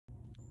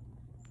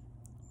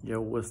Yo,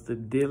 what's the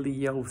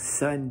dealio,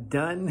 son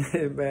done?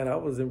 Man, I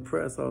was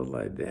impressed. I was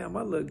like, damn,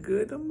 I look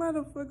good. The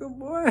motherfucker,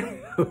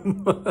 boy.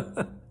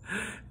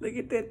 Look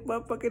at that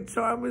motherfucking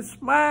charming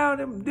smile,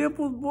 them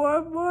dimples,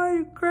 boy,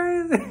 you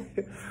crazy.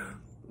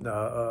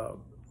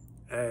 No,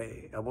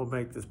 hey, I'm gonna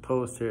make this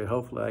post here.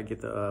 Hopefully I get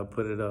to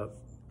put it up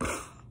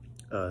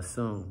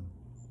soon.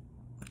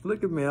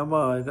 Look at me, I'm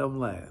like, let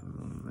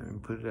me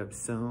put it up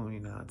soon,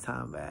 you know, I'm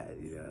talking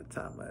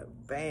about,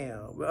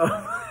 bam,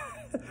 bro.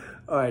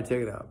 All right, check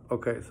it out.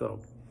 Okay,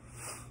 so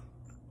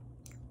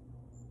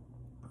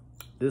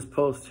this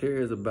post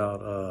here is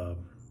about,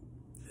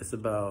 it's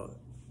about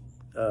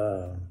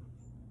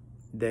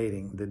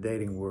dating, the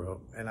dating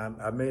world. And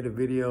I made a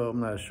video. I'm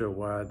not sure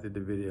why I did the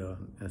video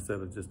instead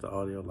of just the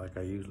audio like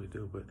I usually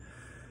do, but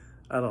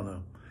I don't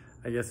know.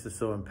 I guess it's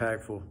so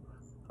impactful.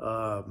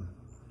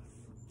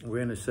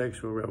 We're in a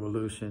sexual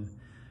revolution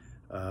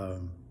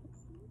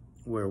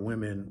where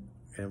women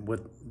and what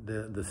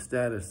the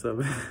status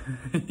of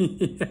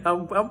it.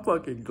 I'm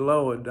fucking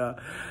glowing, dog.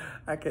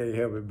 I can't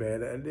help it, man.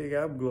 That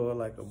nigga, I'm glowing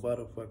like a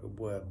motherfucker,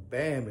 boy. I'm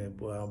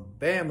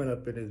bamming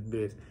up in this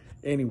bitch.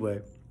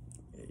 Anyway,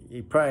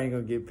 you probably ain't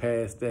gonna get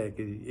past that,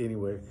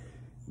 anyway.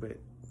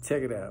 But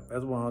check it out.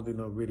 That's why I don't do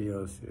no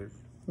video shit.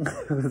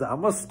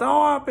 I'm a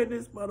star up in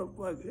this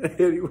motherfucker.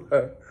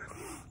 Anyway,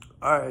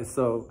 all right.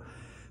 So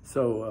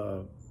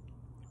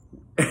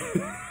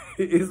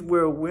it's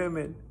where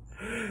women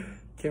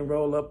can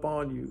roll up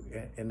on you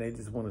and they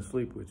just want to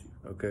sleep with you.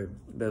 Okay,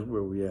 that's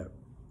where we at.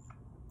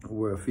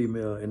 We're a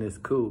female and it's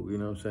cool, you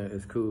know what I'm saying?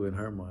 It's cool in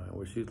her mind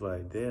where she's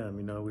like, damn,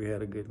 you know, we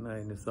had a good night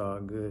and it's all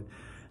good.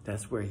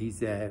 That's where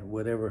he's at.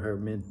 Whatever her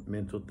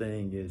mental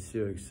thing is,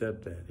 she'll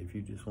accept that if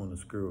you just want to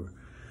screw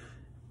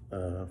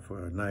her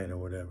for a night or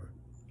whatever.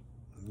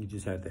 You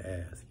just have to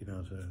ask, you know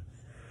what I'm saying?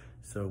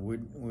 So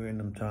we're in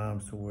them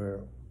times to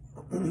where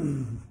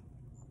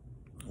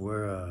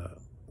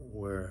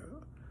where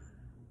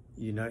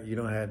you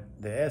don't have,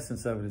 the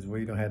essence of it is where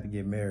you don't have to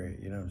get married,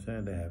 you know what I'm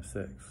saying, to have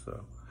sex.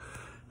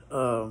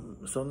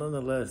 So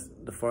nonetheless,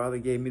 the father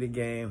gave me the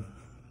game.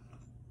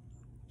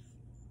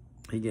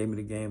 He gave me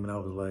the game and I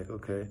was like,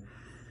 okay,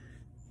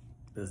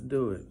 let's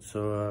do it.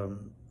 So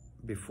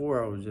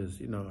before I was just,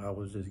 you know, I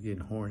was just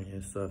getting horny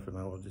and stuff, and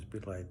I would just be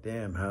like,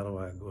 damn, how do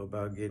I go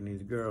about getting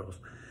these girls?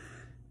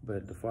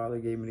 But the father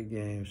gave me the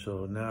game,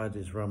 so now I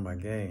just run my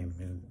game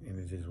and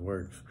it just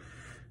works.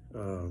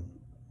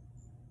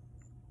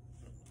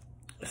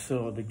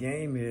 So the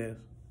game is,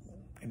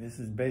 and this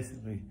is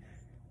basically,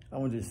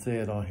 I'm gonna just say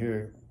it on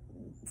here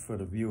for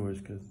the viewers,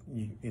 because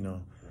you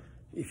know,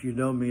 if you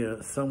know me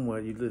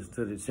somewhat, you listen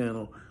to the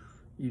channel,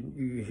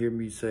 you hear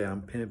me say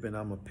I'm pimping,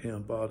 I'm a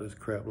pimp, all this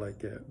crap like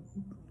that.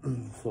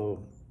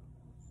 So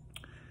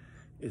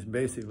it's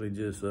basically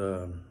just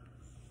the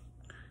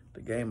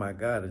game I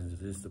got is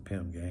just the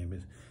pimp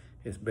game.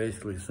 It's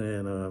basically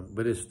saying,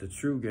 but it's the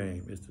true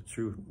game. It's the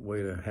true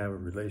way to have a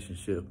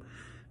relationship.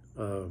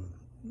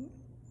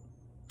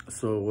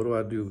 So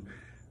what do?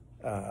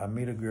 I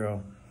meet a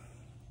girl,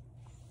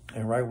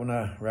 and right when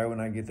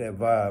I get that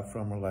vibe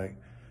from her, like,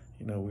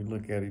 you know, we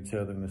look at each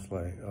other and it's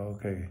like, oh,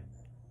 okay,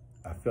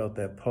 I felt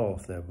that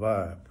pulse, that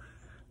vibe.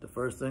 The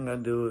first thing I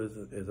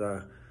do is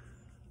I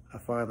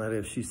find out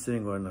if she's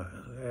single or not.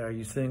 Hey, are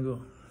you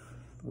single?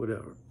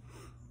 Whatever.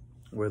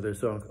 Whether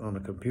it's on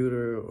the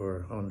computer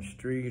or on the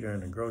street or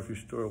in the grocery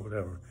store,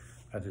 whatever.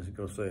 I just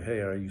go say, hey,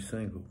 are you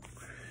single?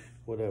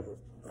 Whatever.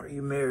 Are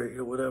you married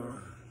or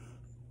whatever?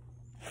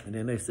 And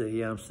then they say,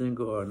 yeah, I'm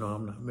single, or no,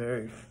 I'm not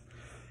married.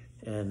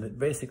 And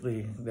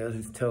basically, that's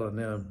just telling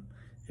them,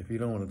 if you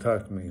don't want to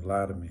talk to me,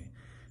 lie to me.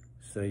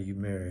 Say you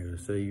married or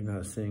say you're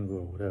not single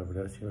or whatever.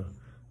 That's, you know,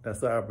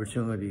 that's the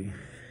opportunity.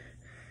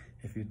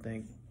 If you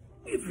think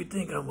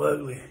I'm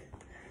ugly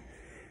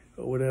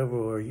or whatever,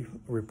 or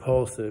you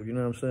repulsive, you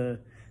know what I'm saying?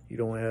 You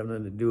don't want to have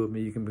nothing to do with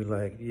me. You can be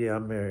like, yeah,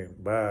 I'm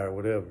married, bye, or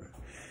whatever.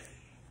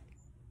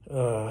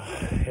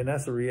 And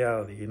that's a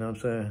reality, you know what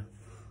I'm saying?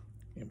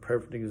 A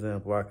perfect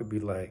example, I could be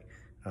like,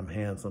 I'm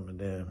handsome, and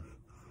then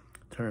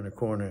turn the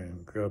corner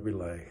and girl be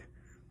like,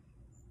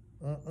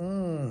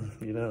 you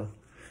know?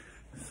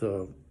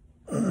 So,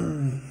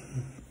 to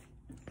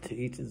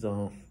each his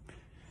own.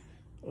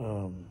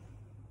 Let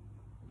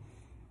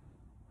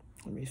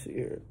me see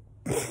here.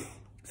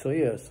 So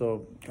yeah,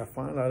 so I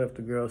find out if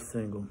the girl's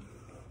single,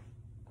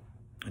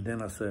 and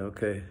then I say,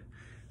 okay,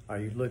 are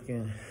you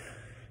looking?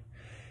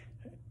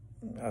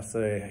 I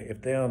say, if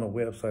they're on the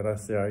website, I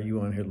say, are you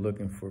on here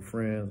looking for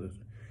friends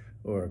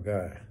or a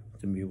guy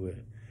to be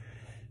with?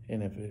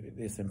 And if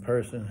it's in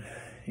person,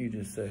 you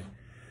just say,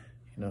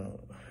 you know,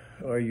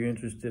 are you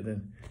interested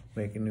in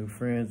making new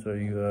friends? Are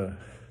you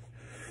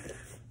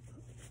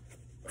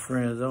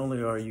friends only?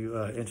 Or are you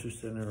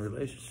interested in a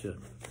relationship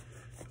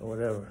or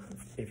whatever?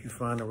 If you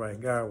find the right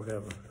guy or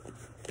whatever.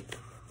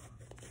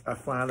 I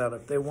find out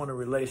if they want a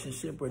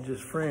relationship or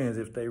just friends,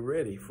 if they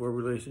ready for a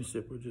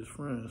relationship or just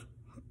friends.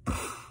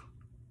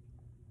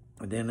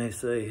 And then they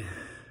say,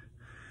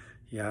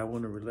 yeah, I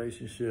want a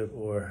relationship,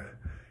 or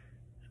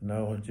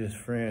no, just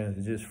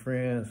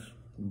friends,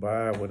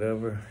 bye,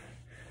 whatever.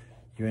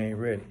 You ain't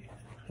ready.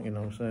 You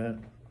know what I'm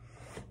saying?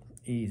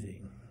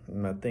 Easy.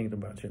 I'm not thinking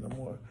about you no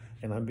more.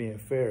 And I'm being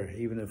fair,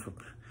 even if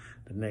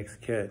the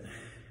next cat,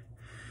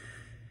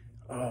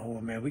 oh,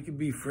 well, man, we could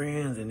be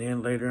friends, and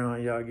then later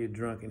on y'all get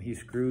drunk and he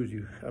screws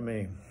you. I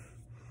mean,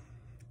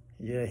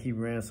 yeah, he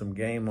ran some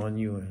game on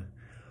you and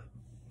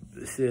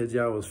said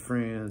y'all was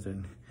friends,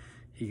 and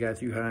he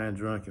got you high and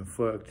drunk and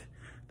fucked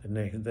the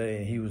next day,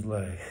 and he was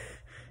like,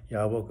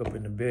 y'all woke up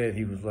in the bed,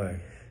 he was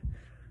like,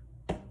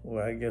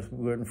 well, I guess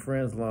we weren't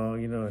friends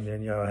long, you know, and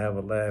then y'all have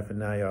a laugh and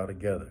now y'all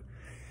together.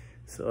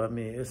 So, I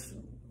mean, it's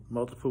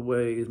multiple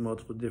ways,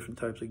 multiple different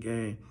types of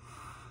game,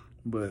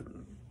 but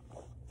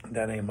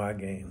that ain't my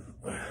game.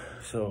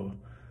 So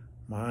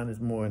mine is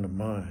more in the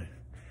mind.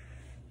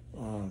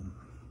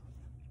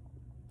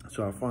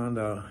 So I find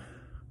out,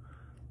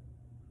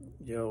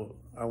 yo,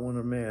 I want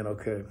a man,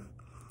 okay.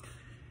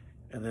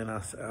 And then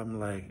I'm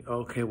like,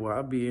 okay, well,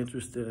 I'd be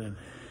interested in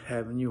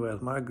having you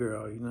as my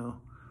girl, you know?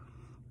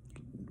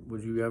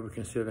 Would you ever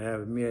consider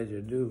having me as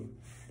your dude?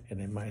 And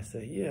they might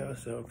say, yeah. I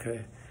say,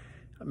 okay.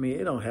 I mean,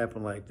 it don't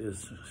happen like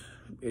this.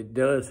 It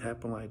does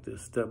happen like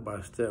this, step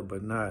by step,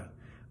 but not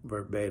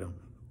verbatim.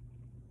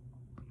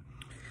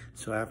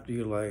 So after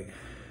you like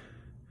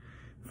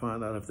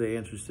find out if they're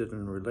interested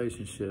in a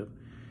relationship,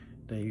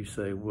 then you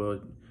say, well,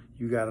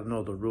 you got to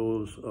know the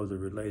rules of the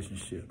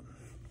relationship.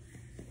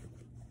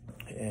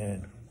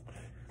 And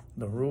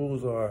the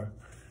rules are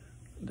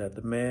that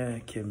the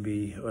man can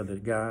be, or the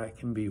guy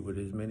can be with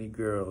as many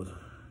girls.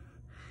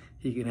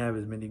 He can have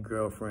as many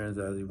girlfriends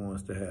as he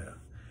wants to have.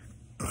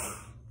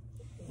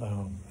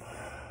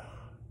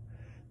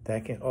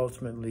 That can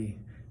ultimately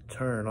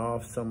turn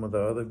off some of the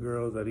other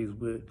girls that he's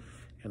with,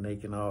 and they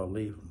can all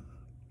leave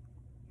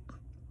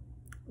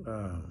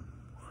him.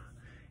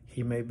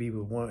 He may be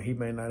with one, he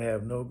may not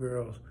have no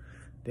girls,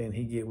 then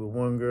he get with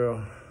one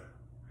girl,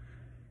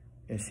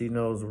 and she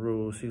knows the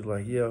rules. She's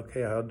like, yeah,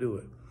 okay, I'll do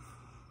it.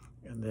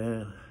 And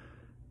then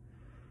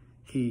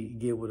he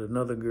get with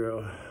another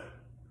girl,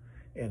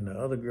 and the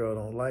other girl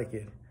don't like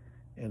it,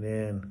 and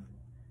then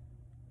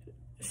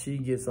she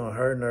gets on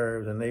her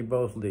nerves, and they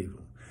both leave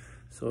him.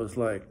 So it's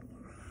like,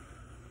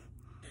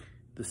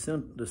 the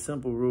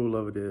simple rule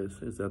of it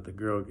is that the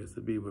girl gets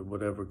to be with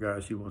whatever guy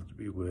she wants to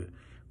be with,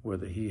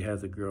 whether he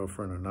has a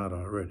girlfriend or not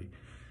already.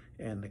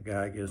 And the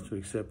guy gets to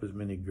accept as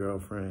many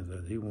girlfriends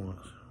as he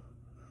wants.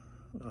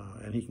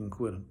 And he can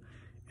quit them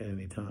at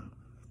any time.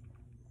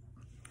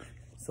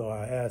 So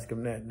I ask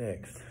him that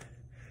next.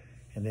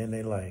 And then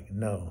they like,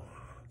 no,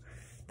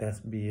 that's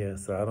BS.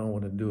 So I don't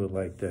want to do it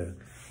like that.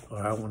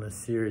 Or I want a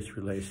serious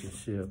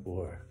relationship,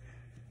 or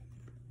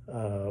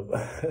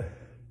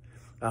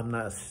I'm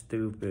not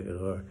stupid,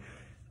 or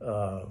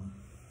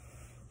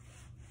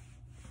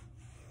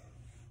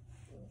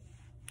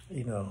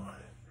you know,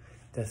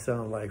 that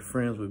sounds like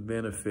friends with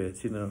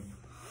benefits, you know.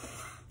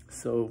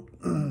 So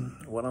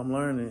what I'm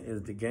learning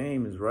is the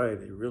game is right.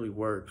 It really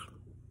works.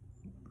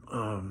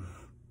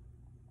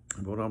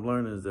 What I'm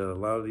learning is that a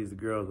lot of these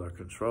girls are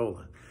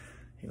controlling.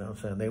 You know what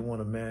I'm saying? They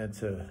want a man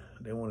to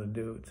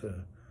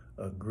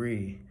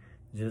agree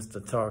just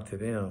to talk to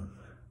them,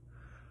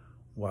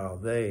 while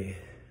they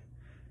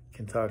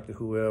can talk to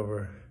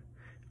whoever,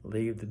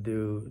 leave the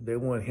dude. They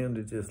want him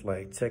to just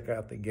like check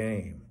out the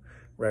game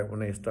right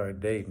when they start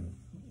dating.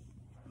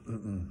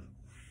 The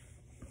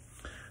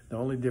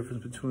only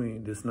difference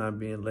between this not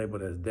being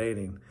labeled as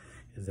dating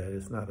is that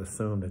it's not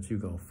assumed that you're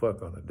gonna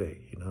fuck on a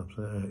date. You know what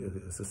I'm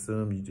saying? It's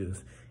assumed you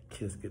just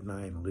kiss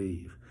goodnight and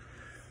leave.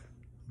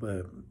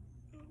 But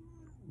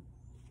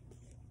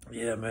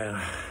yeah, man,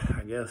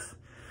 I guess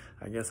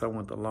I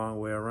went the long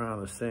way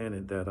around of saying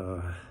it, that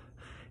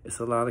it's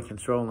a lot of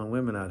controlling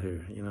women out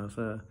here. You know what I'm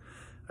saying?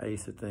 I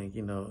used to think,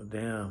 you know,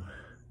 damn,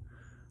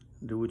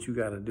 do what you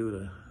gotta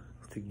do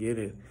to get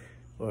it,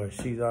 or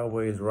she's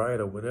always right,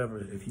 or whatever.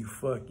 If you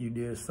fuck, you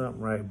did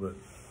something right. But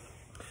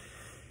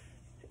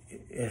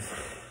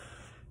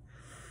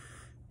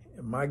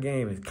my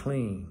game is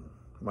clean.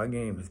 My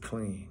game is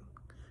clean.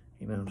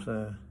 You know what I'm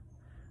saying?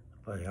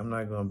 Like, I'm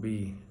not gonna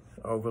be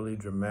overly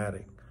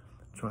dramatic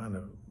trying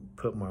to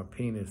put my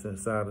penis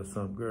inside of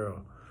some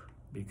girl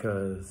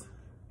because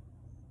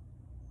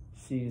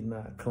she's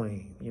not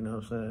clean. You know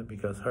what I'm saying?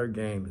 Because her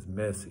game is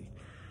messy.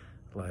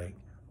 Like,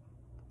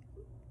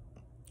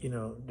 you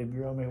know, the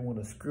girl may want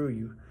to screw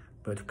you,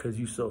 but because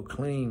you so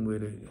clean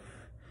with it,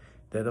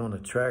 that don't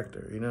attract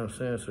her. You know what I'm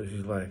saying? So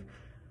she's like,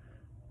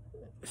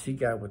 she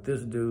got with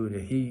this dude,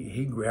 and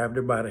he grabbed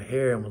her by the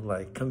hair and was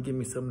like, come give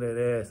me some of that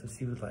ass. And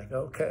she was like,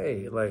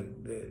 okay.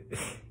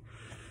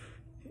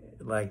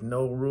 Like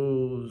no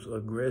rules,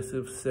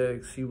 aggressive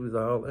sex. She was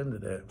all into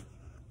that.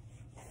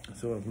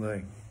 So I'm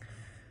like,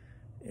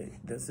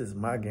 this is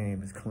my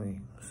game is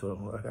clean.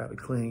 So I got a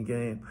clean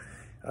game.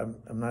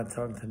 I'm not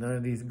talking to none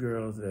of these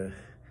girls that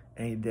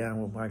ain't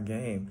down with my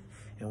game.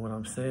 And what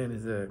I'm saying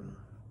is that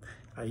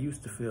I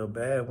used to feel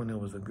bad when there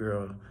was a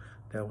girl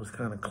that was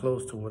kind of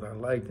close to what I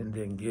liked and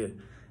didn't get.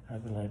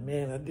 I'd be like,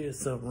 man, I did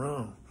something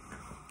wrong.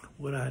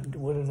 What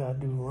did I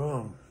do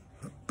wrong?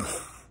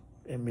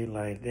 And be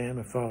like, damn,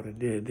 if I would have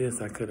did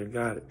this, I could have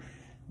got it.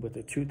 But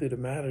the truth of the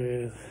matter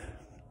is,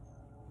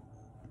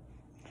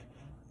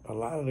 a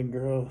lot of the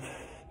girls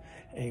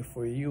ain't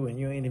for you, and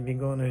you ain't even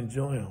gonna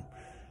enjoy them.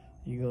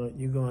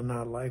 You gonna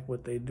not like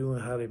what they do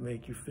and how they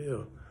make you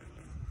feel.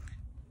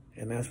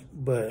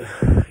 But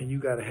you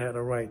gotta have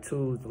the right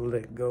tools to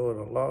let go of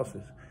the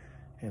losses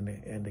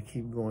and to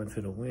keep going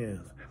to the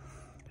wins.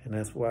 And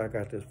that's why I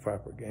got this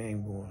proper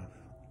game going.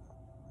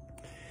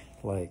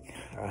 Like,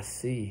 I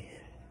see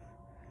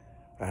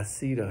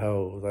the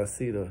hoes, I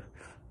see the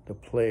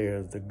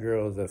players, the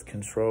girls that's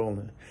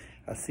controlling.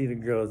 I see the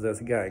girls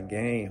that's got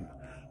game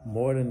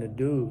more than the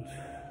dudes.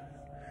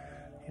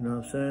 You know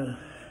what I'm saying?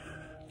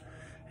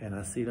 And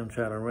I see them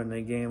try to run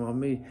their game on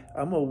me.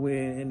 I'm gonna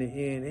win in the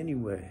end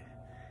anyway.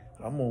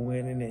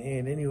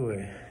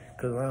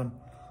 Cause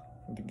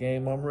the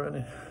game I'm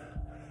running,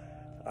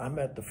 I'm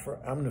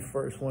the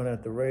first one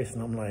at the race,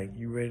 and I'm like,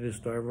 you ready to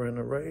start running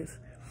the race?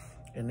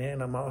 And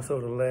then I'm also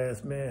the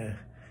last man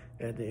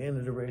at the end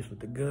of the race with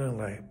the gun,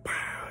 like,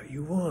 pow,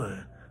 you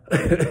won.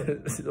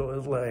 So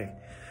it's like,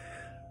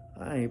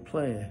 I ain't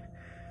playing.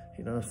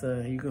 You know what I'm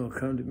saying? You gonna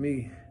come to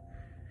me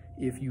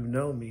if you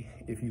know me,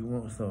 if you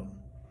want something,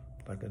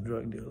 like a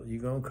drug dealer. You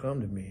gonna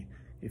come to me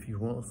if you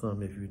want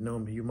something, if you know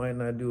me. You might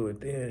not do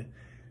it then,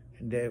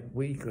 that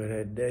week or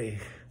that day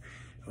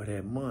or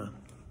that month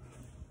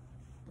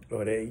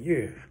or that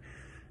year.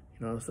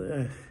 You know what I'm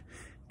saying?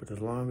 But as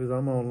long as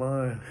I'm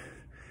online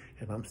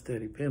and I'm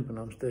steady pimping,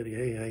 I'm steady,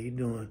 hey, how you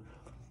doing?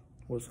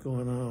 What's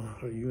going on?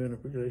 Are you in a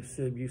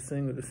relationship? You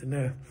single, this and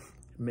that?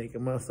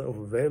 Making myself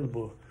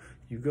available,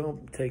 you gonna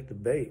take the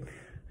bait.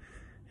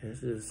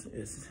 It's just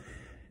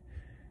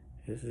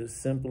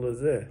simple as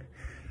that.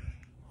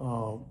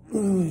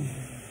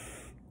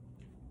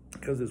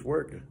 Cause it's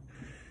working.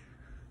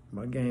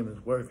 My game is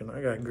working.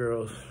 I got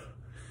girls,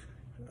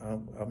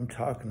 I'm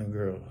talking to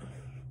girls.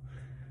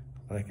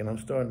 Like, and I'm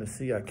starting to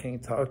see I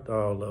can't talk to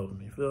all of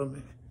them, you feel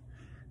me?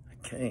 I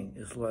can't,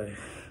 it's like,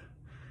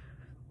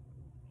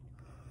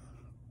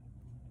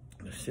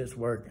 the shit's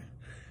working.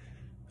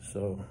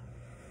 So,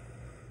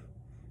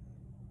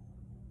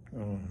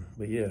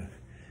 but yeah,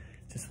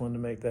 just wanted to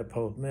make that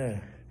post,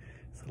 man.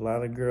 There's a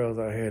lot of girls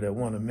out here that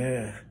want a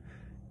man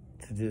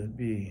to just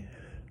be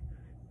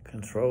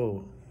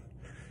controlled.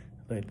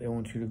 Like, they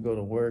want you to go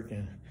to work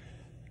and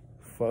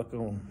fuck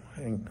them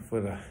and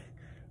for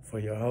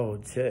your whole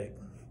check.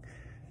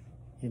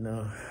 You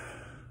know,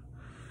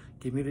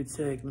 give me the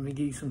check, let me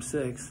give you some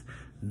sex.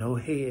 No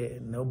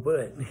head, no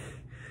butt,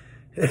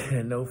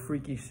 no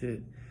freaky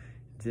shit.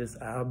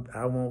 Just,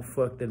 I won't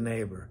fuck the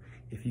neighbor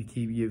if you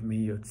keep giving me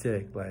your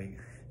check. Like,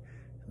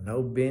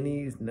 no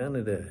bennies, none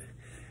of that.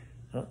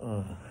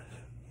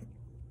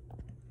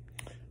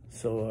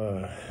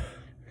 So,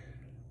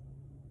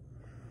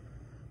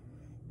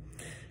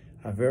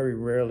 I very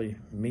rarely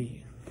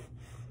meet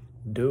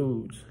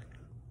dudes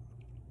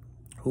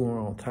who are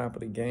on top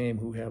of the game,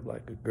 who have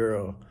like a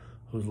girl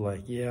who's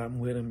like, yeah, I'm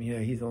with him, yeah,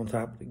 he's on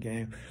top of the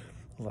game.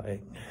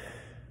 Like,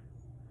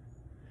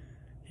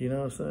 you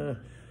know what I'm saying?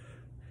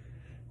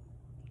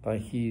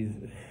 Like,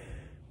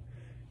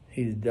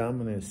 he's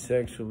dominant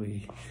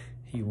sexually,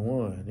 he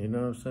won, you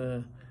know what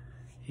I'm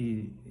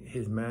saying?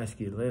 His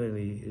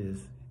masculinity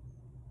is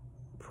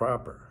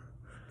proper,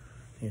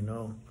 you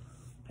know?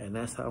 And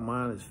that's how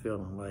mine is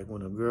feeling. Like,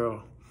 when a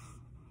girl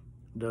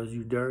does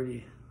you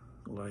dirty,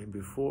 like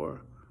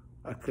before,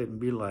 I couldn't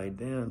be like,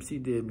 damn, she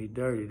did me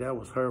dirty. That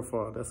was her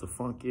fault. That's a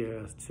funky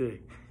ass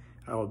chick.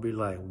 I would be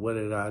like, what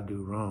did I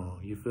do wrong?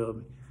 You feel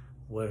me?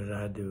 What did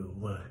I do?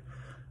 What?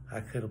 I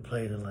could have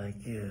played it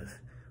like this.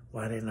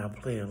 Why didn't I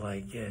play it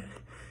like that?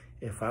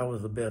 If I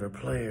was a better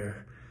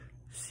player,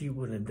 she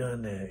wouldn't have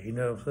done that. You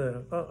know what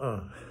I'm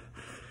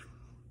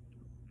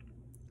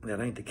saying? That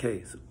ain't the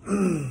case.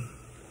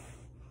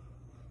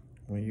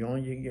 When you're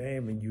on your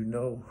game and you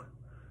know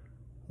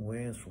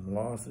wins from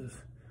losses,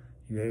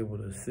 you're able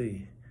to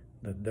see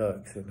the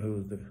ducks and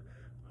who's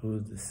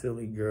the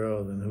silly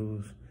girls and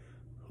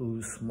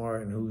who's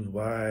smart and who's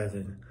wise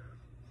and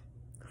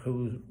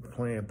who's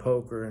playing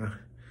poker and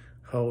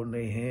holding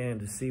their hand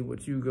to see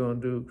what you gonna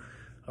do,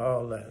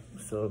 all that.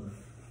 So,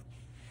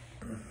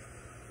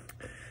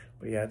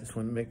 but yeah, I just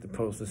want to make the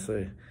post to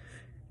say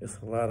it's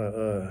a lot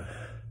of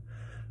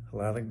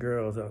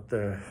girls out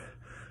there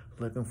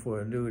looking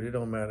for a dude. It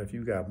don't matter if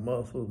you got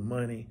muscles,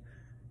 money,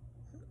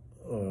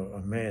 or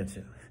a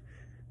mansion.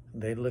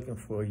 They looking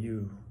for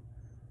you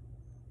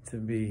to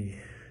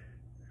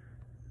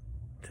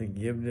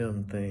give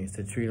them things,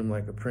 to treat them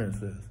like a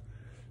princess.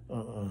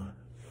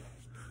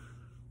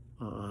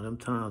 Them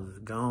times is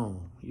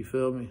gone. You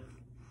feel me?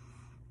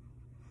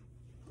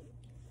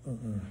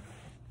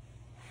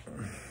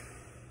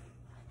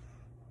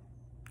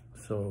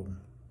 So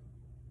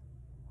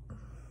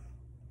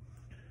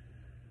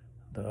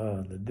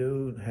the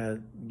dude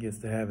gets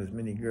to have as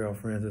many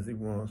girlfriends as he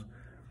wants.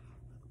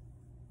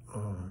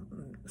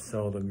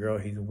 So the girl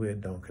he's with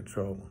don't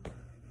control him.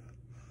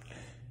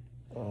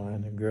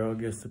 And the girl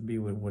gets to be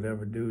with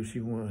whatever dude she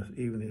wants,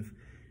 even if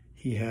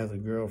he has a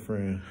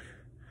girlfriend,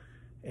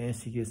 and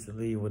she gets to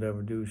leave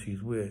whatever dude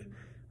she's with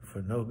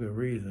for no good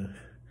reason,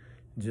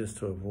 just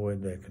to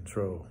avoid that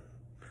control,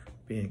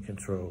 being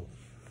controlled.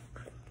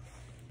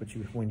 But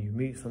when you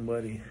meet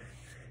somebody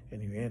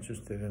and you're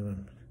interested in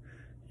them,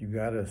 you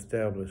gotta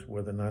establish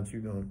whether or not you're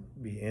gonna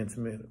be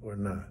intimate or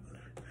not.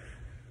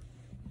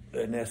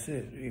 And that's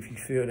it. If you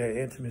feel that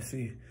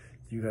intimacy,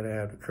 you gotta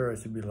have the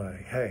courage to be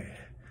like, hey,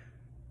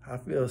 I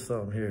feel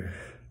something here.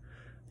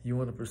 You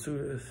wanna pursue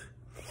this?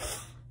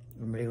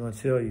 And they're gonna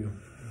tell you,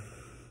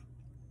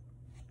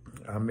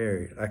 I'm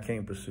married, I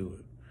can't pursue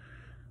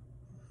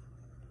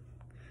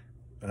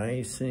it. I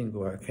ain't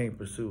single, I can't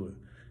pursue it.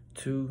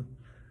 2,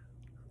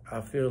 I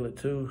feel it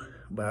too,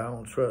 but I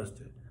don't trust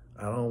it.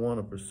 I don't want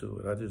to pursue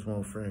it. I just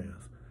want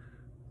friends.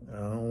 I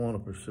don't want to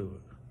pursue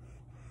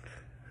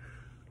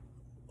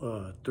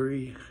it.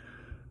 3,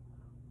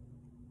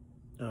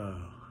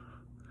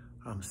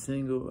 I'm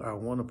single. I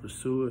want to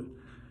pursue it.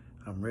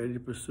 I'm ready to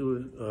pursue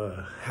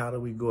it. How do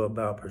we go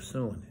about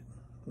pursuing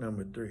it?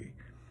 Number 3,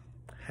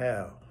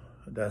 how?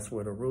 That's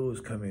where the rules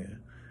come in,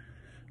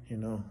 you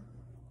know?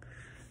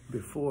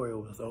 Before it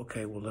was,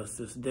 okay, well, let's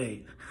just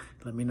date.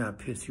 Let me not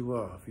piss you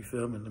off, you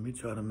feel me? Let me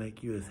try to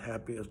make you as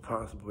happy as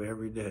possible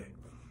every day.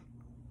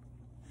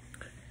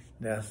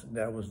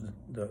 That was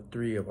the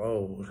 3 of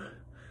old.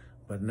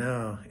 But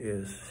now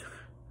is,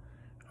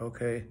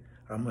 okay,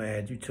 I'm gonna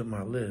add you to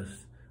my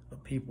list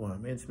of people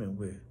I'm intimate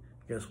with.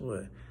 Guess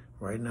what?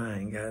 Right now I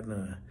ain't got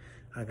none.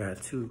 I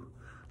got 2.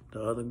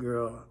 The other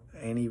girl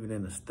ain't even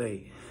in the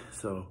state.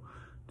 So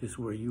this is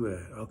where you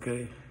at,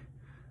 okay?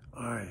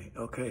 All right,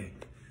 okay.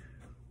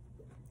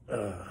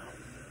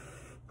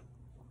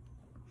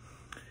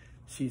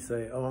 She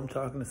say, oh, I'm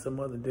talking to some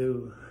other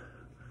dude.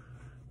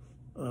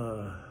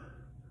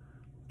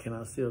 Can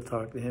I still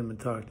talk to him and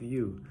talk to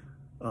you?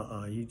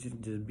 You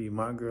just be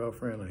my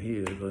girlfriend or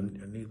his, or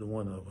neither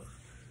one of us.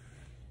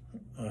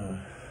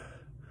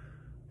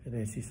 And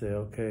then she said,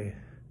 okay,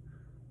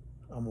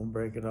 I'm gonna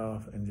break it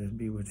off and just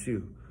be with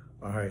you.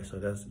 All right, so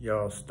that's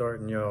y'all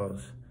starting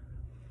y'all's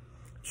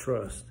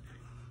trust.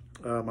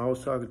 I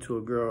was talking to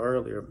a girl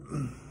earlier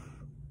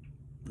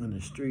in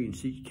the street, and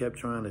she kept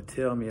trying to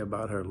tell me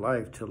about her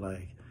life to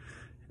like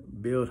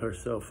build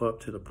herself up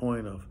to the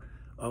point of,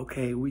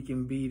 okay, we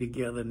can be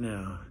together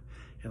now.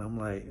 And I'm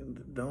like,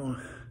 don't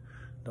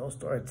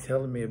start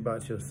telling me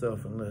about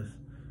yourself unless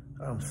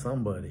I'm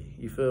somebody,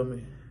 you feel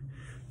me?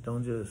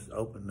 Don't just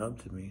open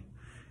up to me.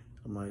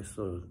 I'm like,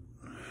 so,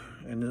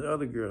 and the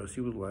other girl,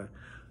 she was like,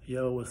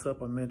 yo, what's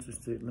up, I'm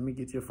interested. Let me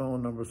get your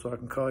phone number so I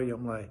can call you.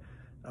 I'm like,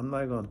 I'm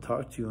not gonna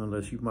talk to you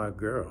unless you're my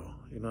girl,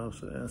 you know what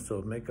I'm saying?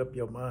 So make up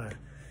your mind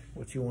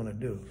what you wanna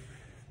do.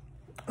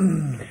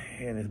 And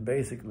it's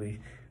basically,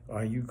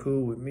 are you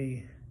cool with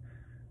me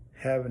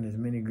having as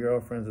many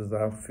girlfriends as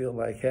I feel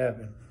like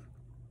having?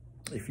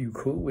 If you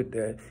cool with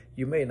that,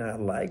 you may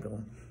not like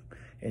them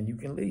and you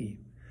can leave.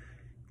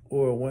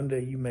 Or one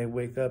day you may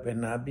wake up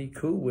and not be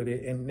cool with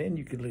it and then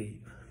you can leave.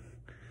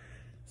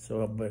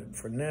 So, but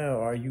for now,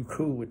 are you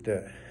cool with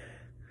that?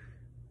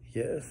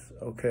 Yes,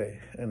 okay.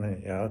 And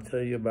then I'll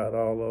tell you about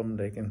all of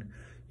them.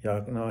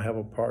 Y'all can all have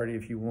a party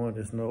if you want.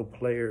 There's no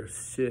player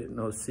shit,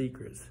 no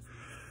secrets.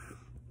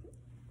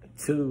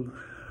 2,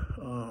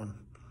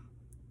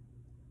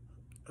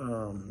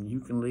 you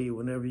can leave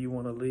whenever you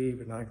want to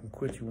leave, and I can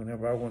quit you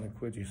whenever I want to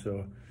quit you.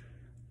 So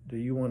do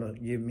you want to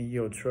give me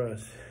your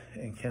trust,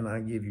 and can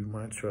I give you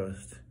my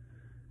trust?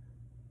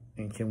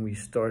 And can we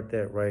start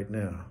that right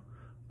now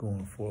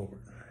going forward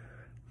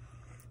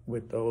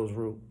with those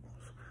rules?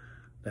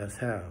 That's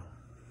how.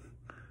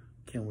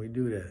 Can we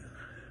do that?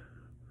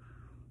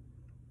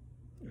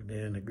 And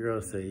then the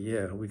girl say,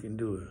 yeah, we can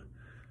do it.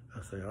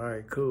 I say, all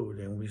right, cool.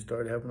 Then we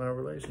start having our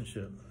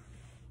relationship.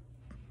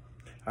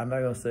 I'm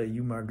not gonna say,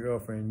 you my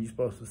girlfriend, you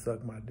supposed to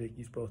suck my dick,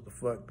 you supposed to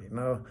fuck me.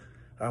 No,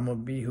 I'm gonna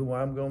be who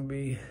I'm gonna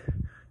be,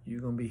 you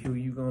gonna be who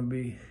you gonna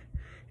be,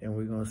 and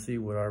we're gonna see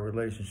what our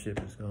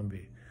relationship is gonna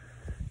be.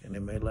 And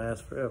it may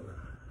last forever.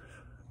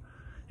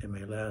 It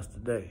may last a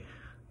day.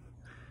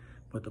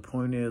 But the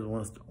point is,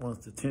 once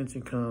the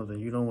tension comes and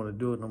you don't want to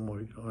do it no more,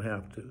 you don't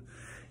have to.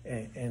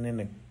 And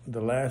then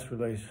the last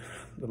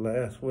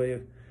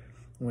way,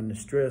 when the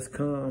stress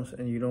comes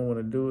and you don't want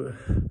to do it,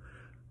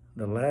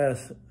 the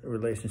last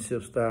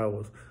relationship style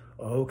was,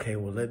 oh, okay,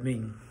 well, let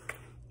me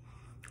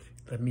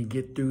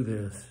get through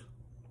this.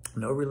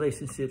 No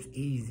relationship's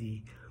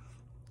easy.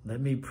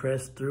 Let me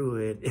press through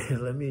it.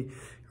 Let me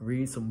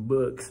read some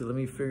books. Let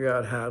me figure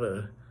out how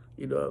to,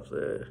 you know what I'm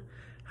saying,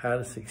 how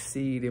to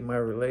succeed in my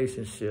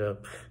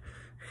relationship.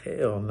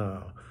 Hell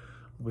no.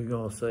 We're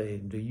gonna say,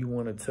 do you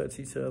wanna touch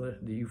each other?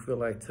 Do you feel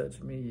like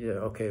touching me? Yeah,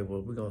 okay,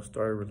 well, we're gonna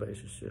start a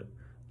relationship.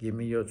 Give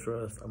me your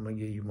trust, I'm gonna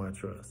give you my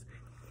trust.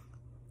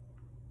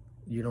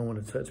 You don't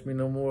wanna touch me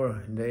no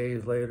more?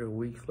 Days later,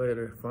 weeks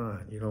later,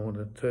 fine. You don't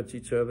wanna touch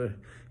each other?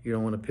 You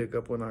don't wanna pick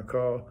up when I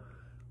call?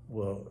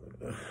 Well,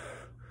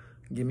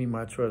 give me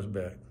my trust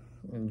back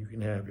and you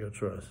can have your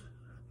trust.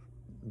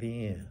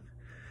 The end.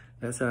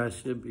 That's how it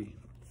should be.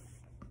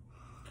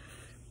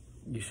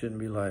 You shouldn't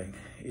be like,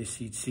 is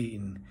she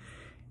cheating?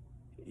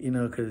 You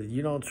know, because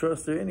you don't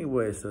trust her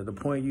anyway. So the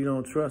point you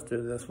don't trust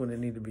her, that's when it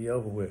need to be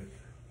over with.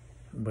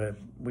 But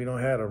we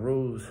don't have the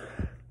rules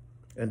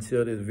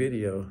until this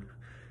video.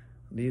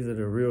 These are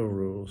the real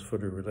rules for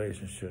the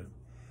relationship.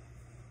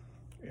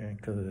 And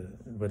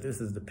but this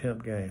is the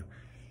pimp game.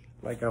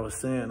 Like I was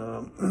saying,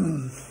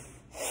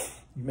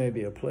 you may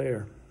be a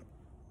player.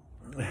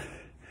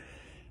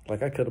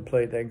 Like I could have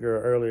played that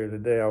girl earlier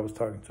today. I was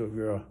talking to a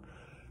girl.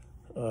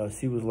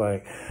 She was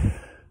like,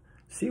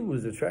 she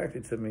was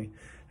attracted to me.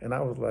 And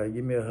I was like,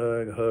 give me a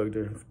hug, hugged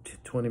her.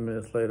 20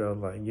 minutes later, I was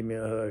like, give me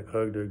a hug,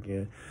 hugged her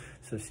again.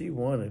 So she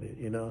wanted it,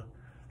 you know?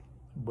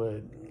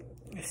 But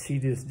she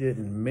just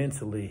didn't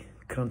mentally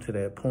come to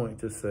that point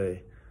to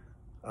say,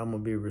 I'm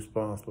gonna be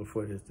responsible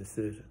for this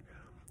decision.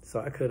 So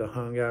I could have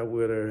hung out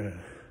with her,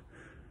 and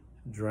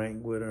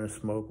drank with her, and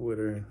smoked with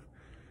her, and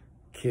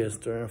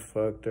kissed her and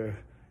fucked her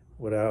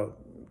without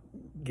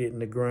getting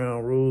the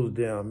ground rules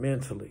down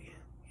mentally.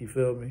 You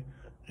feel me?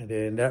 And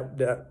then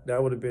that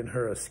would have been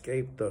her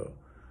escape though.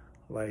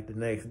 Like the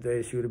next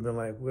day she would have been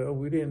like, well,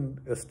 we didn't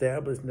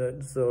establish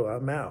nothing, so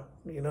I'm out,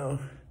 you know?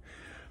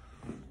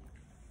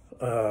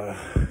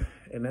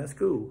 And that's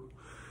cool.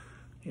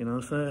 You know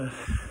what I'm saying?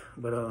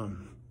 But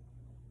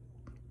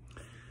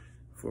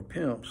for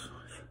pimps,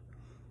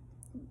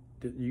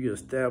 you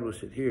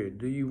establish it here.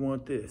 Do you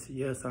want this?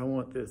 Yes, I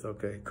want this.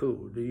 Okay,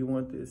 cool. Do you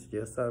want this?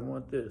 Yes, I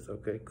want this.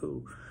 Okay,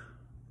 cool.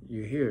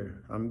 You're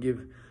here.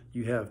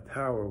 You have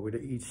power with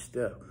each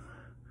step.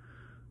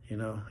 You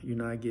know, you're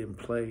not getting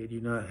played.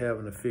 You're not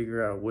having to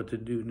figure out what to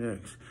do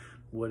next.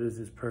 What does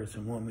this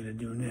person want me to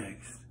do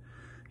next?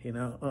 You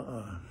know,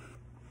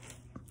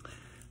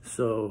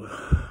 So,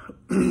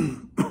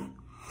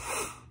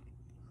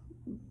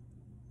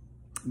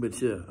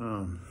 but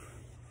yeah,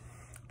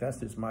 that's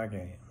just my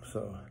game.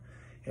 So,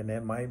 and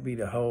that might be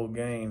the whole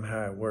game,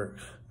 how it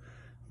works.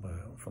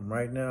 But from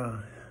right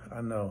now,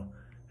 I know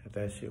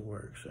that shit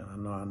works.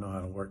 And I know how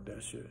to work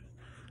that shit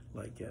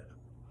like that.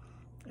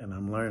 And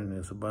I'm learning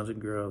there's a bunch of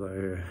girls out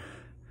here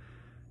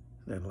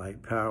that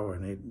like power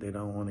and they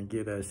don't want to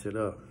give that shit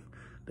up.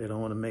 They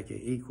don't want to make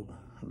it equal.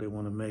 They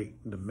want to make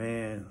the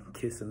man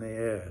kissing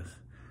their ass.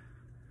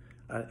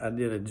 I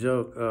did a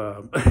joke.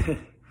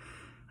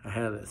 I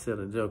had said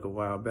a joke a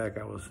while back.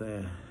 I was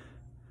saying,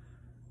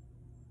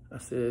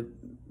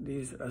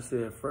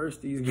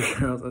 first these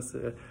girls,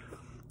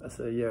 I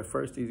said, yeah,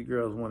 first these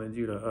girls wanted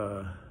you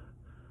to,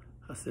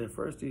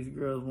 first these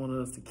girls wanted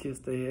us to kiss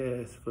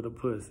their ass for the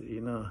pussy,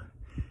 you know?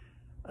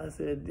 I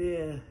said,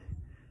 then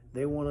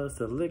they want us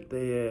to lick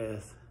their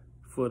ass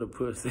for the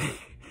pussy.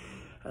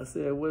 I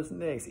said, what's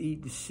next?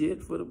 Eat the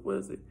shit for the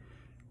pussy?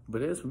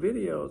 But there's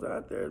videos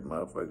out there,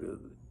 motherfuckers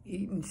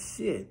eating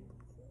shit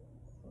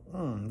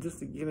just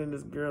to get in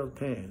this girl's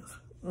pants.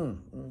 All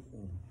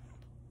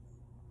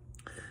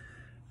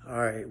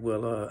right,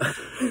 well, all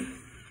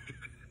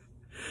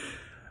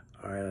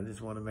right, I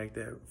just want to make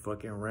that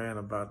fucking rant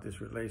about this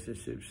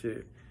relationship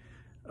shit.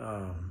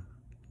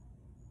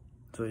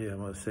 So yeah, I'm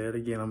gonna say it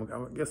again. I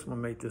guess I'm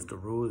gonna make this the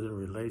rules of the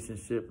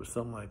relationship or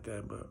something like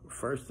that. But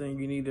first thing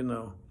you need to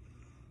know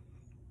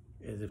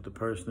is if the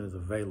person is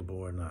available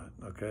or not,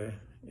 okay?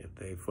 If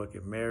they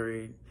fucking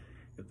married,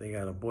 if they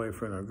got a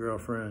boyfriend or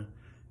girlfriend,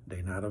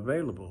 they not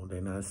available, they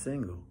not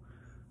single.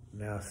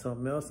 Now,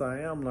 something else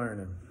I am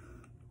learning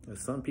is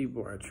some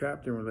people are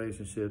trapped in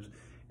relationships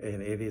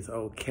and it is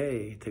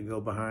okay to go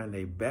behind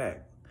their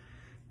back.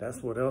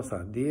 That's what else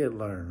I did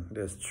learn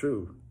that's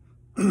true.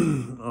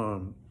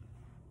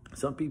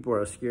 Some people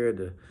are scared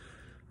to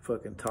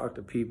fucking talk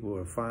to people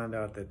or find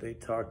out that they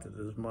talked to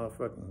this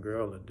motherfucking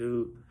girl or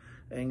dude.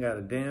 They ain't got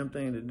a damn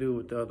thing to do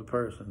with the other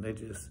person.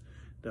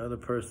 The other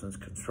person's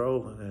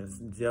controlling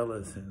and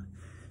jealous and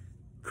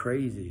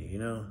crazy, you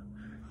know?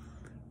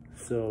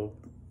 So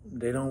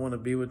they don't want to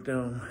be with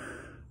them.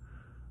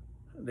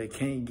 They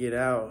can't get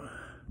out.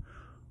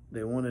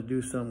 They want to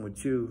do something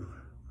with you.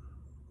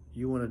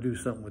 You want to do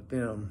something with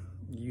them.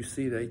 You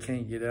see they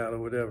can't get out or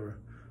whatever.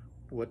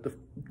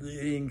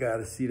 You ain't got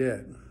to see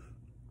that.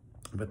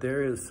 But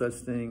there is such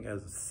thing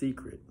as a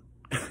secret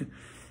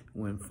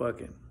when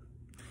fucking.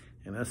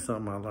 And that's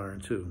something I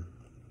learned too.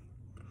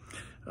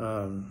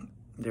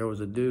 There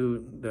was a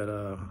dude that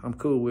I'm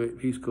cool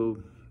with. He's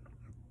cool.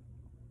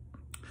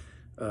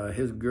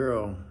 His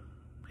girl,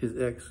 his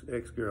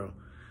ex-girl,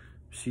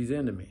 she's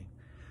into me.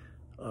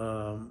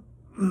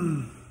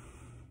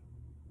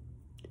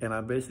 And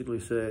I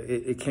basically said,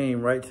 it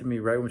came right to me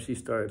right when she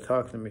started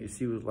talking to me.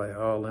 She was like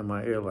all in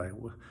my ear, like,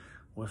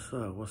 what's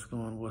up? What's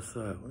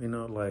up? You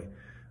know, like,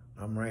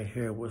 I'm right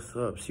here, what's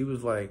up? She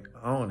was like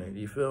on it,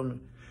 you feel me?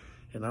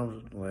 And I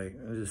was like,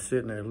 just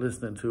sitting there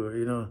listening to her,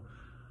 you know?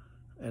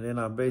 And then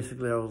I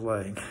was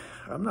like,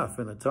 I'm not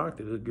finna talk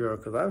to this girl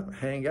because I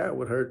hang out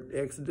with her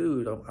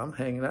ex-dude. I'm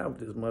hanging out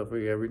with this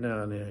motherfucker every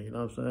now and then, you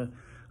know what I'm saying?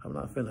 I'm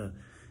not finna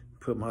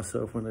put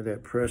myself under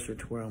that pressure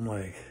to where I'm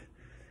like,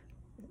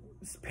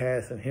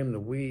 passing him the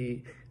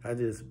weed. I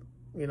just,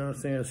 you know what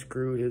I'm saying,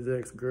 screwed his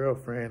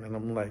ex-girlfriend and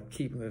I'm like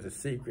keeping it a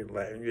secret,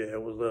 like, yeah,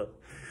 what's up?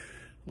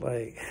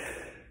 Like,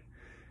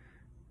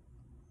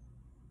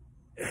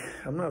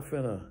 I'm not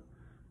finna,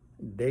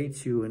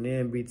 date you and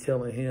then be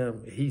telling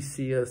him, he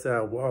see us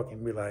out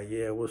walking, be like,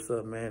 yeah, what's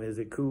up, man? Is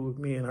it cool with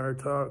me and her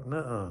talk?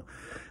 Nuh-uh.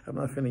 I'm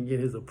not finna get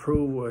his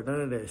approval or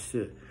none of that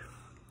shit.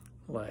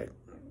 Like,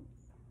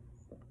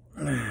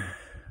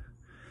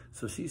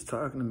 so she's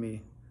talking to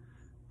me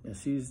and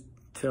she's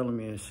telling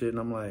me and shit, and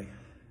I'm like,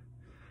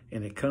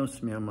 and it comes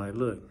to me, I'm like,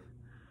 look,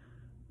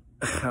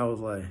 I was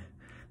like,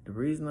 the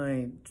reason I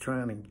ain't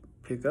trying to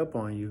pick up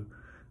on you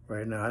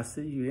right now, I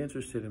see you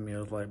interested in me. I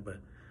was like, but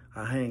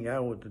I hang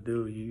out with the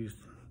dude you used,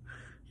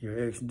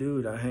 your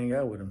ex-dude, I hang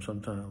out with him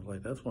sometimes.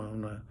 Like, that's why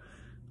I'm not,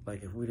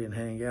 like, if we didn't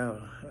hang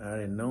out, I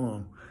didn't know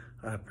him,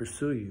 I'd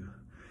pursue you.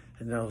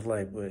 And I was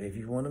like, but if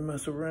you want to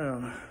mess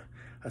around,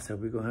 I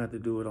said, we're going to have to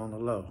do it on the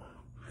low.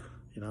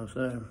 You know what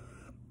I'm saying?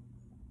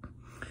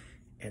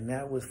 And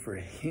that was for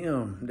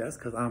him. That's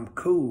because I'm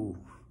cool.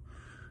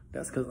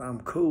 That's because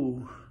I'm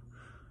cool.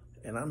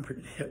 And I'm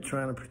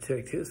trying to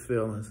protect his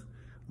feelings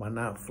by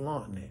not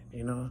flaunting it,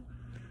 you know?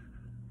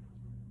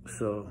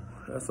 So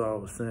that's all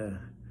I was saying.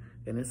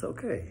 And it's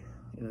okay.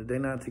 You know, they're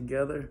not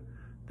together.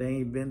 They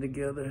ain't been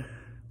together.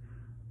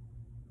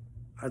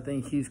 I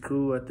think he's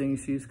cool. I think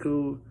she's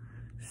cool.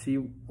 She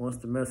wants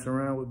to mess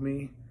around with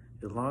me.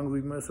 As long as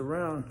we mess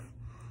around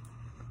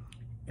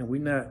and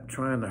we're not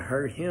trying to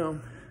hurt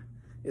him,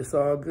 it's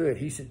all good.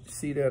 He should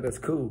see that as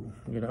cool,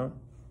 you know?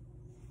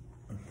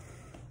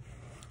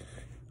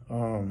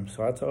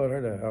 So I told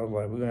her that. I was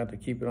like, we're gonna have to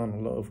keep it on the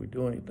low if we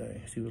do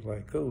anything. She was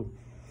like, cool.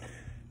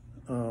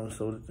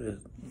 So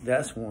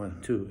that's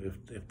one too.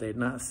 If they're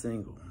not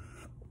single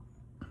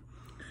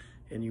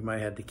and you might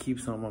have to keep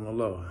something on the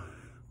low,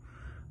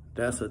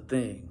 that's a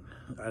thing.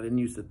 I didn't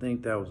used to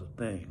think that was a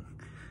thing.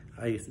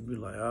 I used to be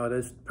like, oh,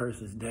 this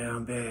person's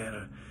down bad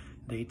or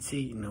they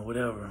cheating or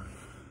whatever.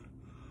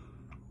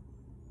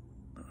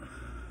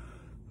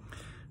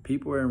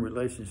 People are in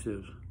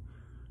relationships,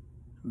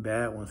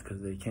 bad ones,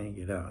 because they can't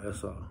get out,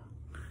 that's all.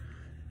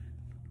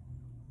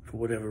 For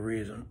whatever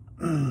reason.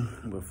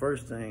 But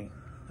first thing,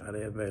 are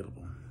they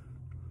available?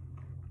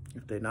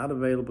 If they're not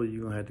available,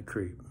 you're gonna have to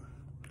creep.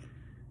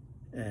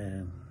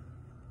 And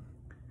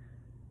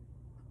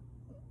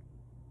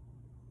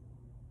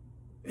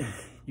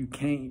you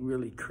can't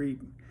really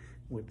creep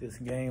with this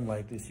game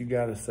like this. You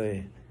gotta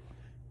say,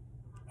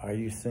 are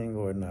you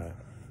single or not?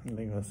 And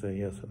they're gonna say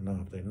yes or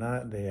no. If they're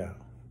not, they out.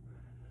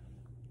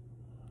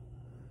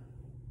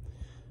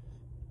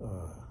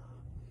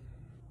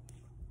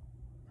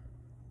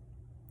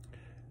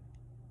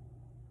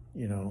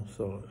 You know,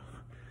 so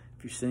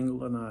if you're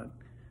single or not,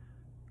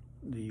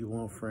 do you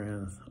want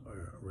friends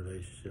or a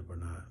relationship or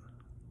not?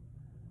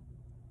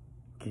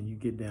 Can you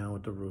get down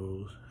with the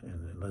rules? And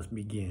then let's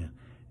begin.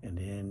 And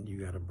then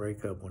you got to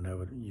break up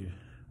whenever you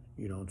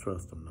don't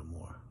trust them no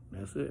more.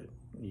 That's it.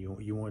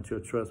 You want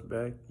your trust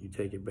back, you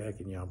take it back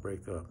and y'all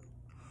break up.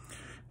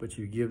 But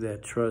you give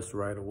that trust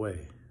right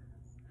away.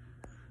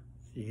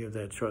 You give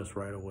that trust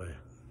right away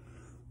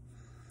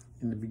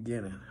in the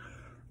beginning.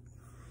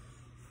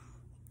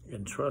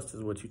 And trust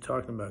is what you're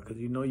talking about, because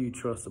you know you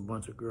trust a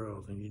bunch of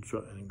girls, and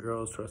and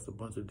girls trust a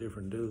bunch of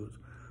different dudes.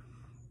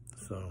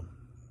 So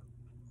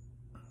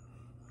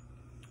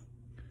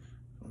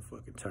I'm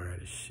fucking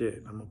tired of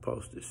shit. I'm gonna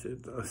post this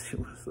shit though, see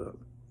what's up.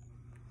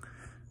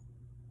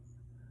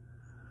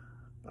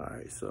 All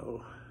right,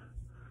 so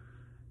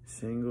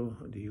single,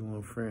 do you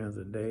want friends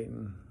or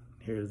dating?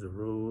 Here's the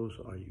rules.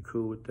 Are you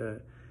cool with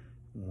that?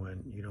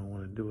 When you don't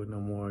want to do it no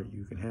more,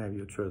 you can have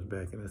your trust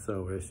back and it's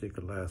over. That shit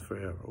could last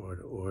forever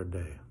or a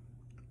day.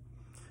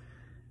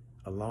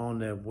 Along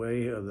that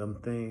way of them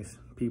things,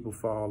 people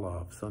fall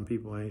off. Some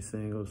people ain't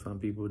single. Some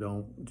people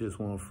don't just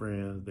want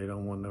friends. They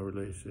don't want no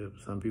relationship.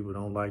 Some people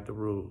don't like the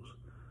rules.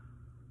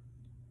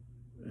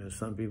 And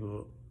some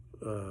people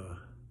don't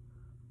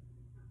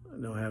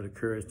have the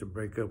courage to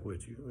break up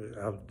with you.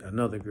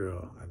 Another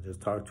girl, I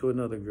just talked to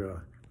another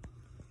girl.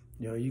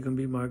 Yo, you can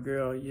be my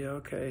girl? Yeah,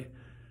 okay.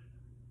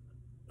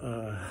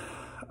 I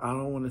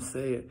don't want to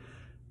say it.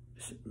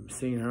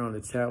 Seeing her on the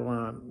chat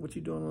line. What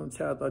you doing on the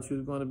chat? I thought you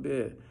was going to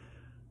bed.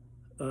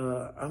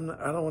 I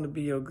don't want to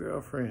be your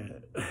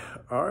girlfriend.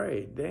 All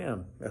right,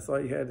 damn. That's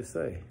all you had to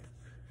say.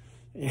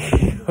 You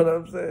know what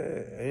I'm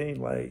saying? It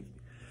ain't like,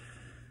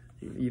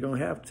 you don't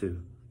have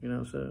to. You know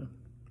what I'm saying?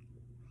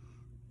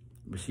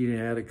 But she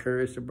didn't have the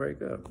courage to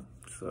break up.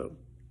 So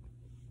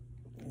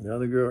the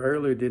other girl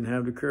earlier didn't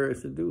have the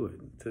courage to do it,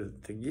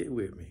 to get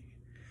with me.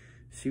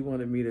 She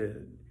wanted me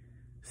to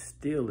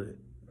steal it,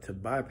 to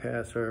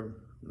bypass her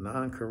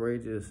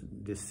non-courageous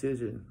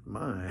decision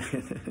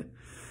mind.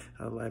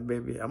 I was like,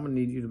 baby, I'm gonna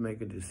need you to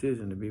make a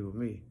decision to be with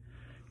me.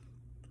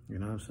 You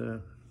know what I'm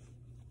saying?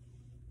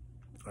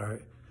 All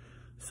right.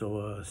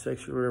 So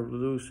sexual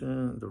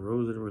revolution, the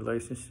rules of the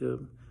relationship.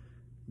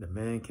 The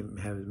man can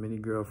have as many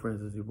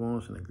girlfriends as he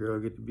wants, and the girl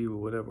get to be with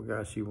whatever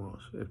guy she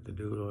wants, if the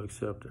dude will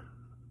accept her.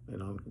 You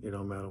know, it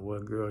don't matter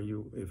what girl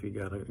if he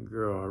got a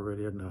girl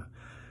already or not.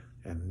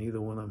 And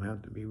neither one of them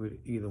have to be with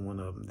either one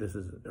of them. This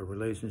is a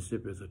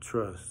relationship, is a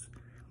trust.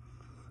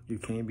 You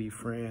can't be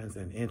friends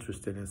and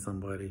interested in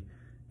somebody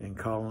and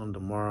call them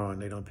tomorrow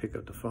and they don't pick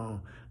up the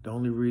phone. The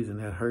only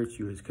reason that hurts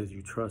you is because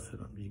you trusted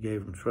them. You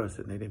gave them trust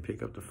and they didn't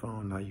pick up the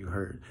phone, now you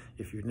hurt.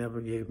 If you never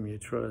gave them your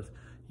trust,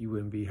 you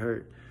wouldn't be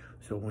hurt.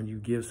 So when you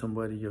give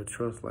somebody your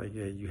trust like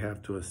that, you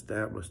have to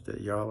establish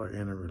that y'all are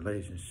in a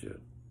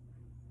relationship.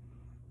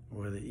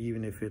 Whether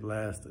even if it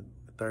lasts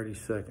 30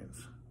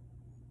 seconds,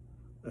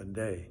 a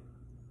day.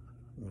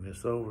 When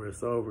it's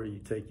over, you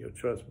take your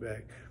trust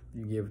back,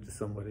 you give it to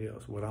somebody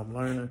else. What I'm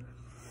learning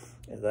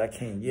is I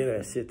can't give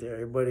that shit to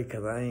everybody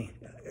because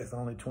it's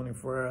only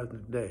 24 hours in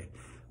a day.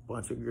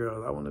 Bunch of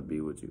girls, I want to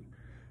be with you.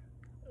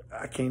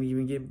 I can't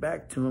even get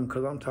back to them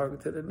because I'm talking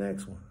to the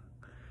next one.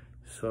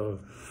 So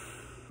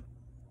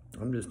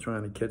I'm just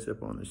trying to catch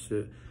up on this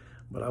shit.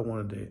 But I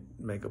wanted to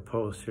make a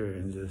post here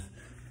and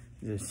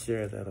just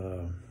share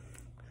that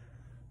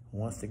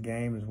once the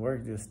game is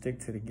worked, just stick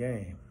to the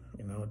game.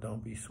 You know,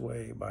 don't be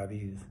swayed by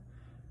these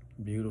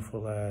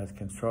beautiful ass,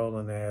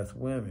 controlling ass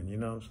women, you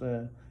know what I'm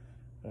saying?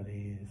 Or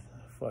these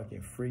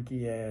fucking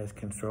freaky ass,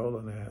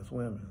 controlling ass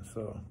women.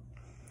 So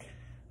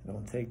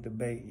don't take the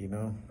bait, you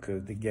know,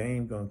 because the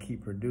game gonna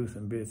keep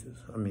producing bitches.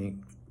 I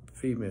mean,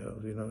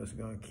 females, you know, it's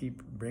gonna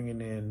keep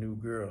bringing in new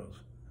girls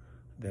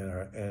that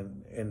are,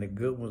 and the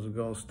good ones are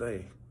gonna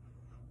stay.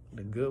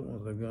 The good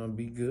ones are gonna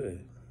be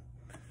good.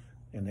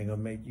 And they're gonna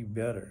make you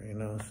better, you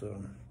know,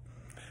 so.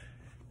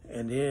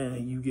 And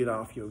then you get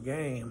off your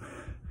game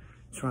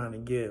trying to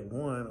get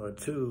one or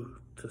two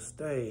to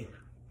stay.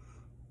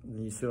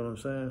 You see what I'm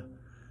saying?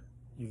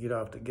 You get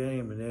off the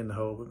game and then the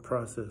whole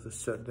process is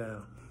shut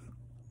down.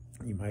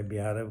 You might be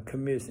out of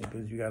commission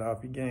because you got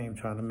off your game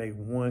trying to make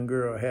one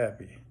girl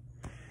happy.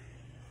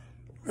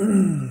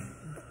 And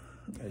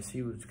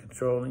she was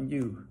controlling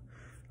you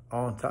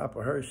on top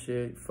of her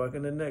shit,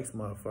 fucking the next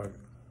motherfucker.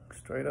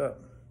 Straight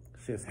up.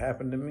 Shit's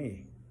happened to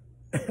me.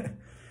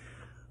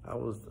 I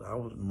was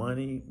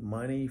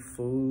money,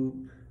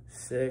 food,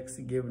 sex,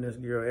 giving this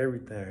girl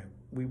everything.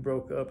 We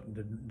broke up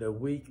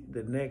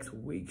the next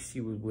week she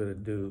was with a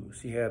dude.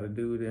 She had a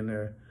dude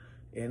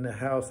in the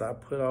house. I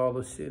put all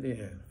the shit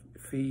in,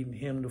 feeding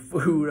him the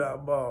food I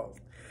bought,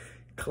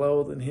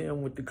 clothing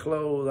him with the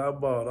clothes I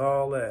bought,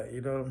 all that,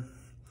 you know?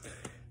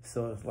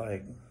 So it's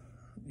like,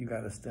 you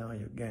gotta stay on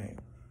your game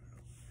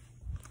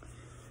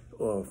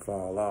or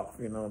fall off,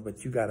 you know?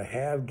 But you gotta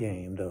have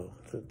game though,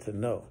 to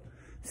know.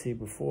 See,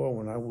 before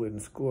when I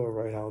wouldn't score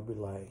right, I would be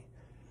like,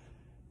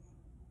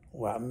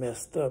 well, I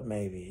messed up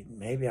maybe.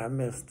 Maybe I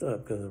messed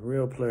up because a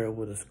real player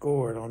would have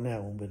scored on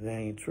that one, but that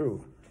ain't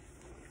true.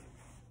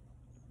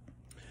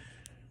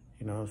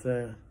 You know what I'm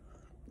saying?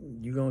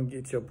 You're going to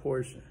get your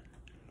portion.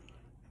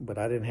 But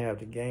I didn't have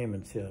the game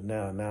until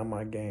now. Now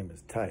my game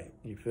is tight.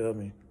 You feel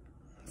me?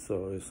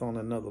 So it's on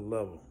another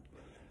level.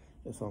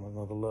 It's on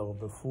another level.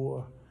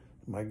 Before,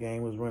 my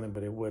game was running,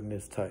 but it wasn't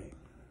this tight.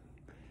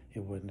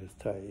 It wasn't this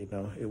tight, you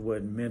know? It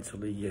wasn't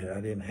mentally yet. I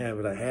didn't have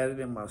it. I had it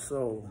in my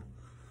soul.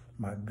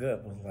 My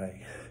gut was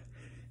like,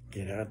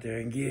 get out there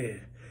and get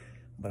it.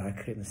 But I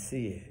couldn't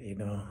see it, you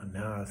know?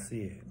 Now I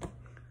see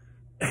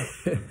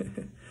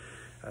it.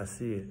 I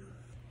see it.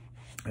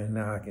 And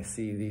now I can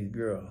see these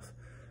girls,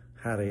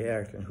 how they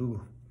act and who's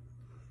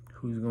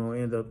gonna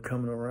end up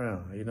coming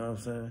around, you know what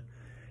I'm saying?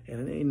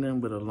 And it ain't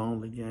nothing but a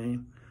lonely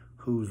game.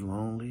 Who's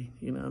lonely,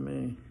 you know what I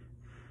mean?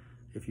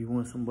 If you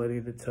want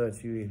somebody to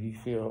touch you, if you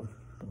feel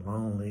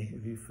lonely,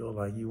 if you feel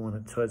like you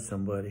want to touch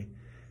somebody,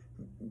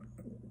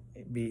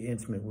 be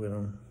intimate with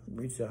them,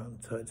 reach out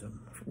and touch them,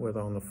 whether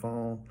on the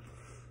phone,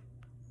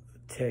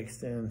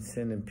 texting,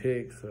 sending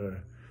pics,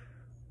 or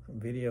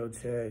video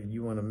chat.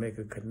 You want to make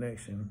a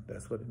connection.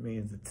 That's what it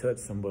means to touch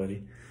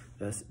somebody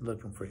that's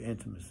looking for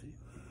intimacy.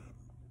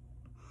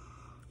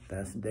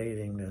 That's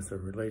dating, that's a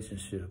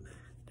relationship.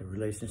 The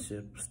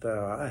relationship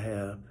style I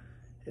have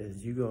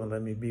is you gonna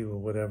let me be with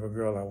whatever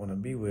girl I want to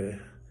be with,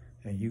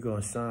 and you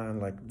gonna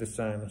shine like the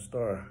shining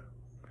star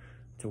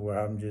to where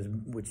I'm just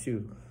with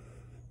you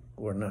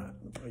or not,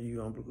 or you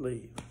gonna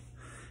believe.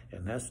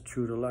 And that's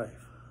true to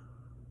life.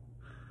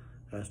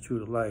 That's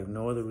true to life.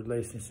 No other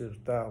relationship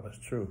style is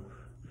true.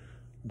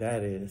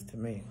 That is to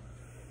me.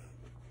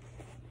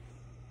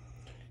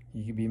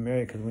 You can be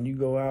married because when you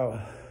go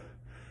out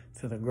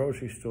to the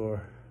grocery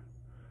store,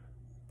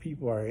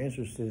 people are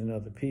interested in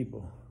other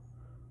people,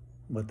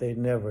 but they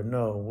never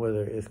know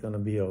whether it's going to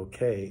be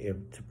okay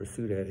to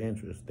pursue that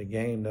interest. The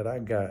game that I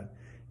got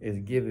is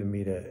giving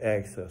me that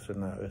access or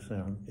not.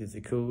 Is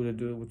it cool to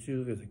do it with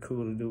you? Is it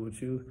cool to do it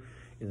with you?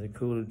 Is it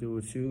cool to do it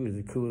with you? Is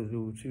it cool to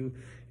do it with you?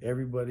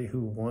 Everybody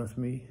who wants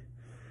me,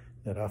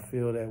 that I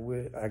feel that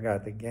with, I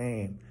got the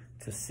game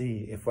to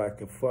see if I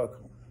can fuck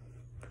them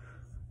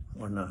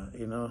or not,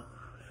 you know?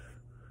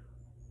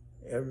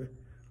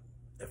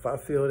 If I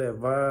feel that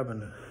vibe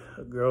and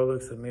a girl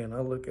looks at me and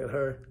I look at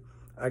her,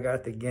 I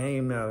got the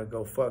game now to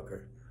go fuck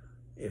her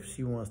if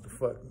she wants to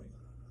fuck me.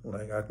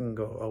 Like, I can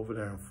go over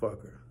there and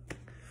fuck her.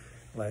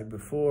 Like,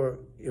 before,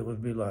 it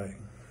would be like,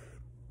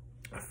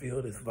 I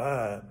feel this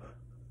vibe.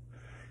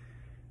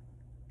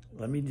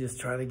 Let me just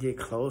try to get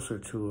closer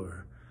to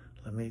her.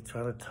 Let me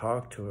try to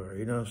talk to her,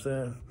 you know what I'm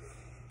saying?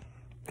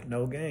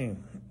 No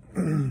game.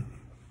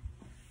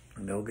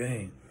 no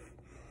game.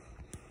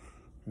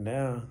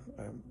 Now,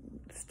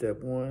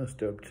 step one,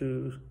 step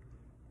two,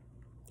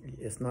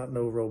 it's not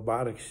no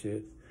robotic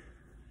shit.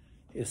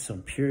 It's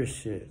some pure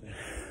shit.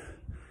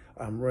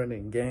 I'm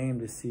running game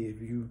to see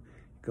if you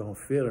gonna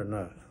fit or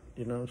not.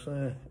 You know what I'm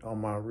saying? On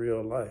my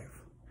real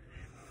life.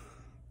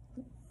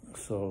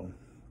 So,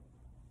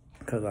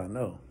 cause I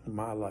know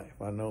my life,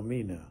 I know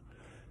me now.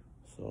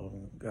 So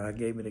God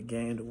gave me the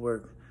game to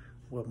work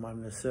what my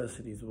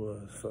necessities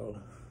was. So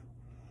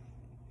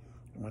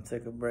I'm gonna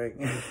take a break.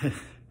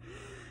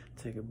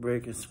 Take a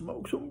break and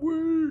smoke some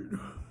weed.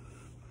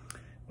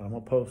 I'm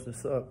gonna post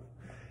this up.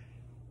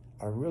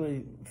 I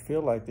really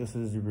feel like this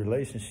is the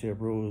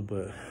relationship rules,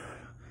 but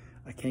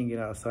I can't get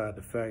outside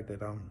the fact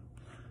that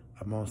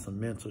I'm on some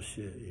mental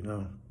shit, you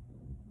know?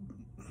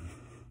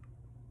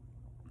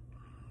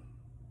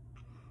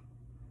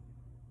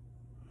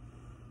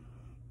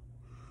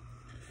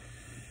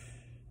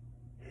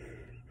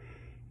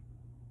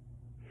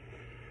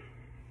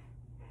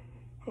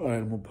 All right,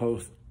 I'm gonna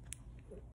post